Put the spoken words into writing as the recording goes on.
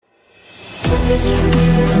Oké,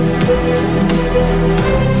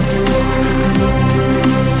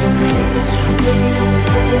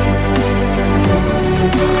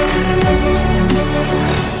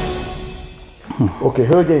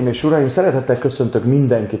 hölgyeim és uraim, szeretettel köszöntök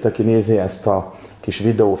mindenkit, aki nézi ezt a kis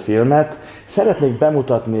videófilmet. Szeretnék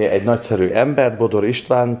bemutatni egy nagyszerű embert, Bodor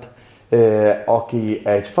Istvánt, aki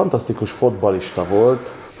egy fantasztikus fotballista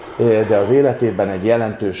volt, de az életében egy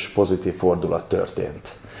jelentős pozitív fordulat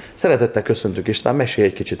történt. Szeretettel köszöntök, István, mesélj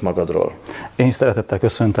egy kicsit magadról. Én is szeretettel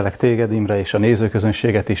köszöntelek téged, Imre, és a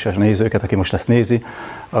nézőközönséget is, és a nézőket, aki most ezt nézi.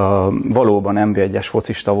 Valóban NB1-es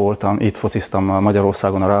focista voltam, itt fociztam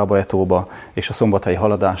Magyarországon a Rába Etóba és a Szombathelyi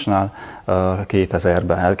Haladásnál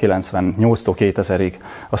 2000-ben, 98-tól 2000-ig.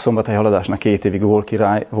 A Szombathelyi Haladásnál 2 évig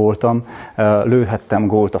gólkirály voltam. Lőhettem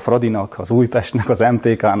gólt a Fradinak, az Újpestnek, az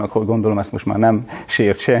MTK-nak, hogy gondolom ezt most már nem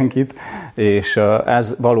sért senkit, és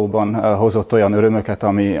ez valóban hozott olyan örömöket,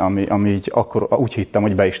 ami így akkor úgy hittem,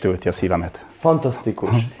 hogy be is tölti a szívemet.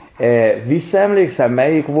 Fantasztikus. Visszaemlékszem,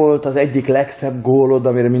 melyik volt az egyik legszebb gólod,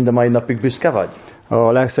 amire mind a mai napig büszke vagy?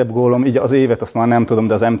 A legszebb gólom, így az évet azt már nem tudom,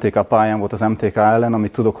 de az MTK pályán volt, az MTK ellen,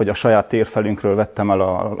 amit tudok, hogy a saját térfelünkről vettem el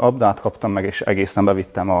a labdát, kaptam meg, és egészen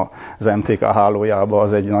bevittem az MTK hálójába.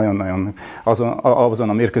 Az egy nagyon-nagyon, azon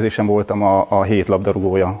a mérkőzésen voltam a 7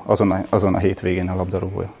 labdarúgója, azon a hétvégén a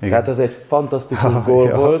labdarúgója. Igen. Tehát az egy fantasztikus gól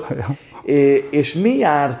volt. Ja. És mi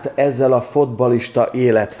járt ezzel a fotballista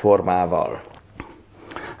életformával?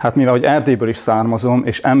 Hát mivel, hogy Erdélyből is származom,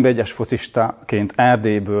 és NB1-es focistaként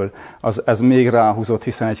Erdélyből, ez még ráhúzott,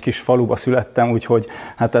 hiszen egy kis faluba születtem, úgyhogy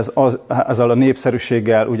hát ezzel a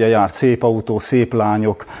népszerűséggel ugye járt szép autó, szép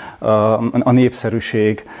lányok, a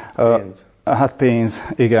népszerűség. Pénz. Hát pénz,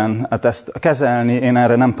 igen. Hát ezt kezelni, én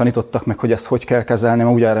erre nem tanítottak meg, hogy ezt hogy kell kezelni,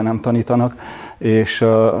 mert úgy erre nem tanítanak, és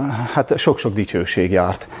hát sok-sok dicsőség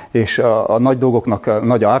járt. És a nagy dolgoknak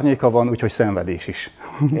nagy árnyéka van, úgyhogy szenvedés is.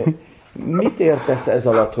 Mit értesz ez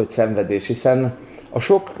alatt, hogy szenvedés? Hiszen a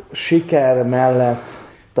sok siker mellett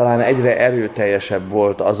talán egyre erőteljesebb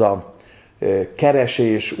volt az a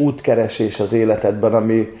keresés, útkeresés az életedben,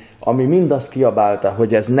 ami mindazt kiabálta,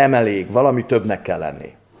 hogy ez nem elég, valami többnek kell lenni.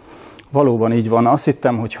 Valóban így van. Azt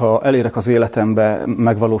hittem, hogy ha elérek az életembe,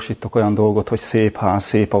 megvalósítok olyan dolgot, hogy szép ház,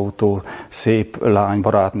 szép autó, szép lány,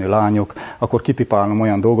 barátnő, lányok, akkor kipipálnom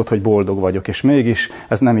olyan dolgot, hogy boldog vagyok. És mégis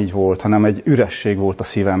ez nem így volt, hanem egy üresség volt a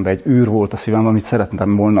szívemben, egy űr volt a szívemben, amit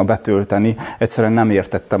szerettem volna betölteni. Egyszerűen nem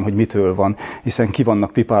értettem, hogy mitől van, hiszen ki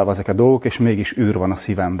vannak pipálva ezek a dolgok, és mégis űr van a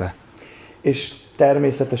szívembe. És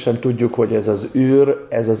természetesen tudjuk, hogy ez az űr,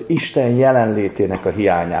 ez az Isten jelenlétének a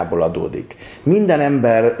hiányából adódik. Minden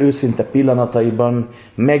ember őszinte pillanataiban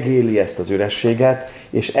megéli ezt az ürességet,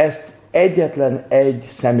 és ezt egyetlen egy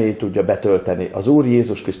személy tudja betölteni, az Úr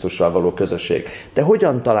Jézus Krisztussal való közösség. Te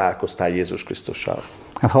hogyan találkoztál Jézus Krisztussal?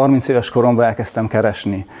 Hát 30 éves koromban elkezdtem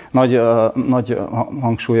keresni. Nagy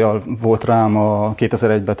hangsúllyal volt rám a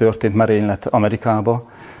 2001-ben történt merénylet Amerikába.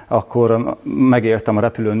 Akkor megéltem a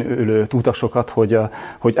repülőn ülő utasokat,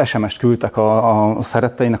 hogy SMS-t küldtek a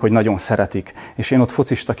szeretteinek, hogy nagyon szeretik. És én ott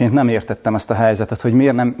focistaként nem értettem ezt a helyzetet, hogy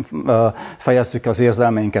miért nem fejezzük az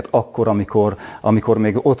érzelmeinket akkor, amikor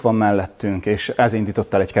még ott van mellettünk, és ez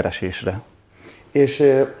indított el egy keresésre. És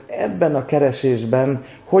ebben a keresésben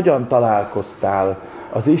hogyan találkoztál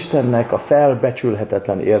az Istennek a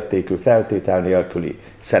felbecsülhetetlen értékű, feltétel nélküli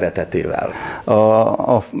szeretetével?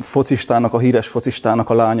 A focistának, a híres focistának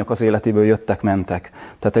a lányok az életéből jöttek-mentek.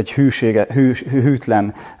 Tehát egy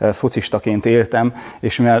hűtlen focistaként éltem,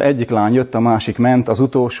 és mivel egyik lány jött, a másik ment, az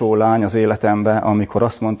utolsó lány az életembe, amikor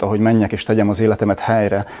azt mondta, hogy menjek és tegyem az életemet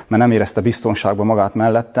helyre, mert nem érezte biztonságban magát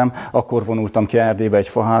mellettem, akkor vonultam ki Erdélybe egy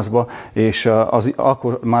faházba, és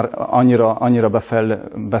akkor már annyira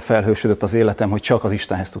befelhősödött az életem, hogy csak az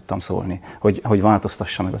Istenhez tudtam szólni, hogy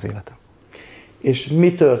változtassa meg az életem. És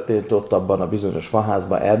mi történt ott abban a bizonyos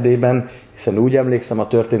faházban Erdélyben, hiszen úgy emlékszem a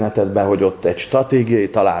történetedben, hogy ott egy stratégiai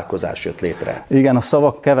találkozás jött létre. Igen, a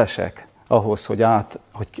szavak kevesek ahhoz, hogy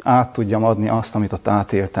át tudjam adni azt, amit ott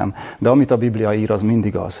átéltem. De amit a Biblia ír, az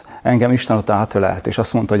mindig az. Engem Isten ott átölelt, és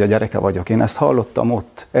azt mondta, hogy a gyereke vagyok. Én ezt hallottam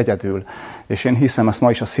ott, egyedül. És én hiszem ezt ma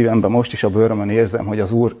is a szívemben, most is a bőrömön érzem, hogy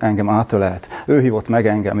az Úr engem átölelt. Ő hívott meg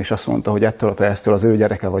engem, és azt mondta, hogy ettől a perctől az ő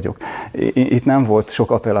gyereke vagyok. Itt nem volt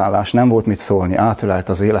sok appellálás, nem volt mit szólni. Átölelt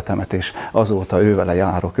az életemet, és azóta ő vele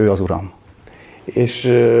járok, ő az Uram.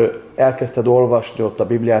 És elkezdted olvasni ott a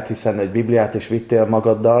Bibliát, hiszen egy Bibliát is vittél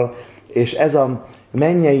magaddal, és ez a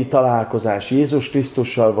mennyei találkozás, Jézus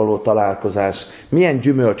Krisztussal való találkozás milyen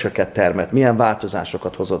gyümölcsöket termett, milyen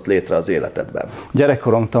változásokat hozott létre az életedben?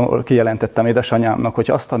 Gyerekkoromtól kijelentettem édesanyámnak,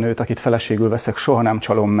 hogy azt a nőt, akit feleségül veszek, soha nem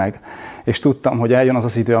csalom meg. És tudtam, hogy eljön az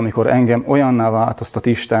az idő, amikor engem olyanná változtat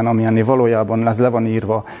Isten, amilyenné valójában ez le van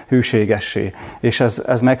írva hűségessé. És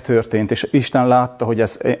ez megtörtént, és Isten látta, hogy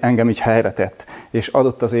ez engem így helyre tett, és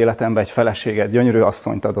adott az életembe egy feleséget, gyönyörű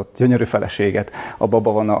asszonyt adott, gyönyörű feleséget. A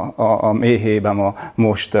baba van a méhében,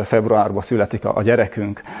 most februárban születik a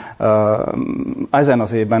gyerekünk. Ezen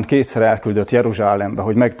az évben 2-szer elküldött Jeruzsálembe,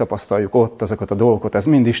 hogy megtapasztaljuk ott ezeket a dolgokat. Ez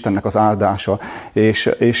mind Istennek az áldása,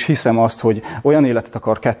 és hiszem azt, hogy olyan életet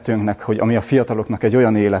akar kettőnknek, hogy ami a fiataloknak egy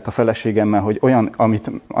olyan élet a feleségemmel, hogy olyan,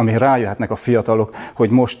 ami rájöhetnek a fiatalok, hogy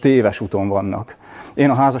most téves úton vannak. Én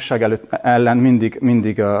a házasság ellen mindig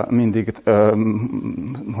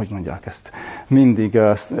hogy mondják ezt?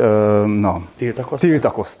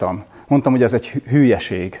 Tiltakoztam. Mondtam, hogy ez egy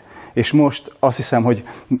hülyeség. És most azt hiszem, hogy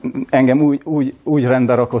engem úgy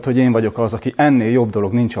rendbe rakott, hogy én vagyok az, aki ennél jobb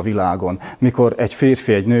dolog nincs a világon, mikor egy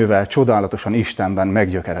férfi egy nővel csodálatosan Istenben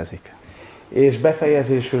meggyökerezik. És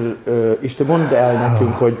befejezésül, Isten, mondd el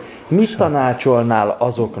nekünk, hogy mit tanácsolnál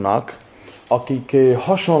azoknak, akik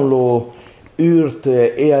hasonló űrt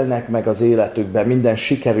élnek meg az életükben, minden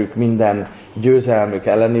sikerük, minden győzelmük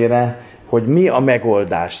ellenére, hogy mi a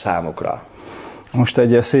megoldás számukra? Most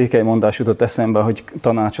egy székely mondás jutott eszembe, hogy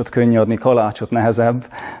tanácsot könnyű adni, kalácsot nehezebb,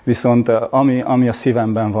 viszont ami a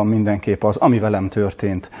szívemben van mindenképp az, ami velem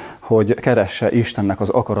történt, hogy keresse Istennek az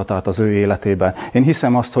akaratát az ő életében. Én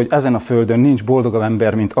hiszem azt, hogy ezen a földön nincs boldogabb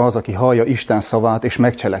ember, mint az, aki hallja Isten szavát és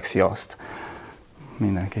megcselekszi azt.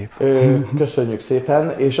 Mindenképp. Köszönjük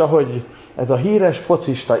szépen, és ahogy ez a híres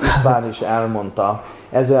focista István is elmondta,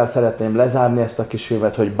 ezzel szeretném lezárni ezt a kis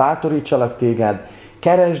filmet, hogy bátorítsalak téged,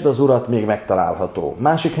 keresd az Urat, még megtalálható.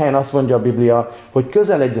 Másik helyen azt mondja a Biblia, hogy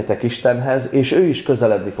közeledjetek Istenhez, és ő is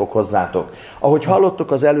közeledni fog hozzátok. Ahogy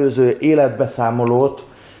hallottuk az előző életbeszámolót,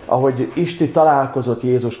 ahogy Isti találkozott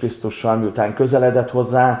Jézus Krisztussal, miután közeledett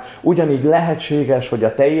hozzá, ugyanígy lehetséges, hogy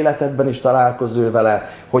a te életedben is találkozz ő vele,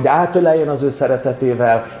 hogy átöleljen az ő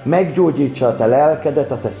szeretetével, meggyógyítsa a te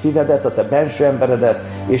lelkedet, a te szívedet, a te benső emberedet,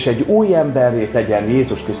 és egy új emberré tegyen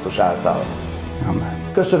Jézus Krisztus által. Amen.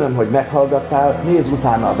 Köszönöm, hogy meghallgattál, nézz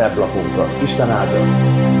utána a weblapunkra. Isten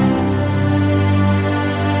áldjon!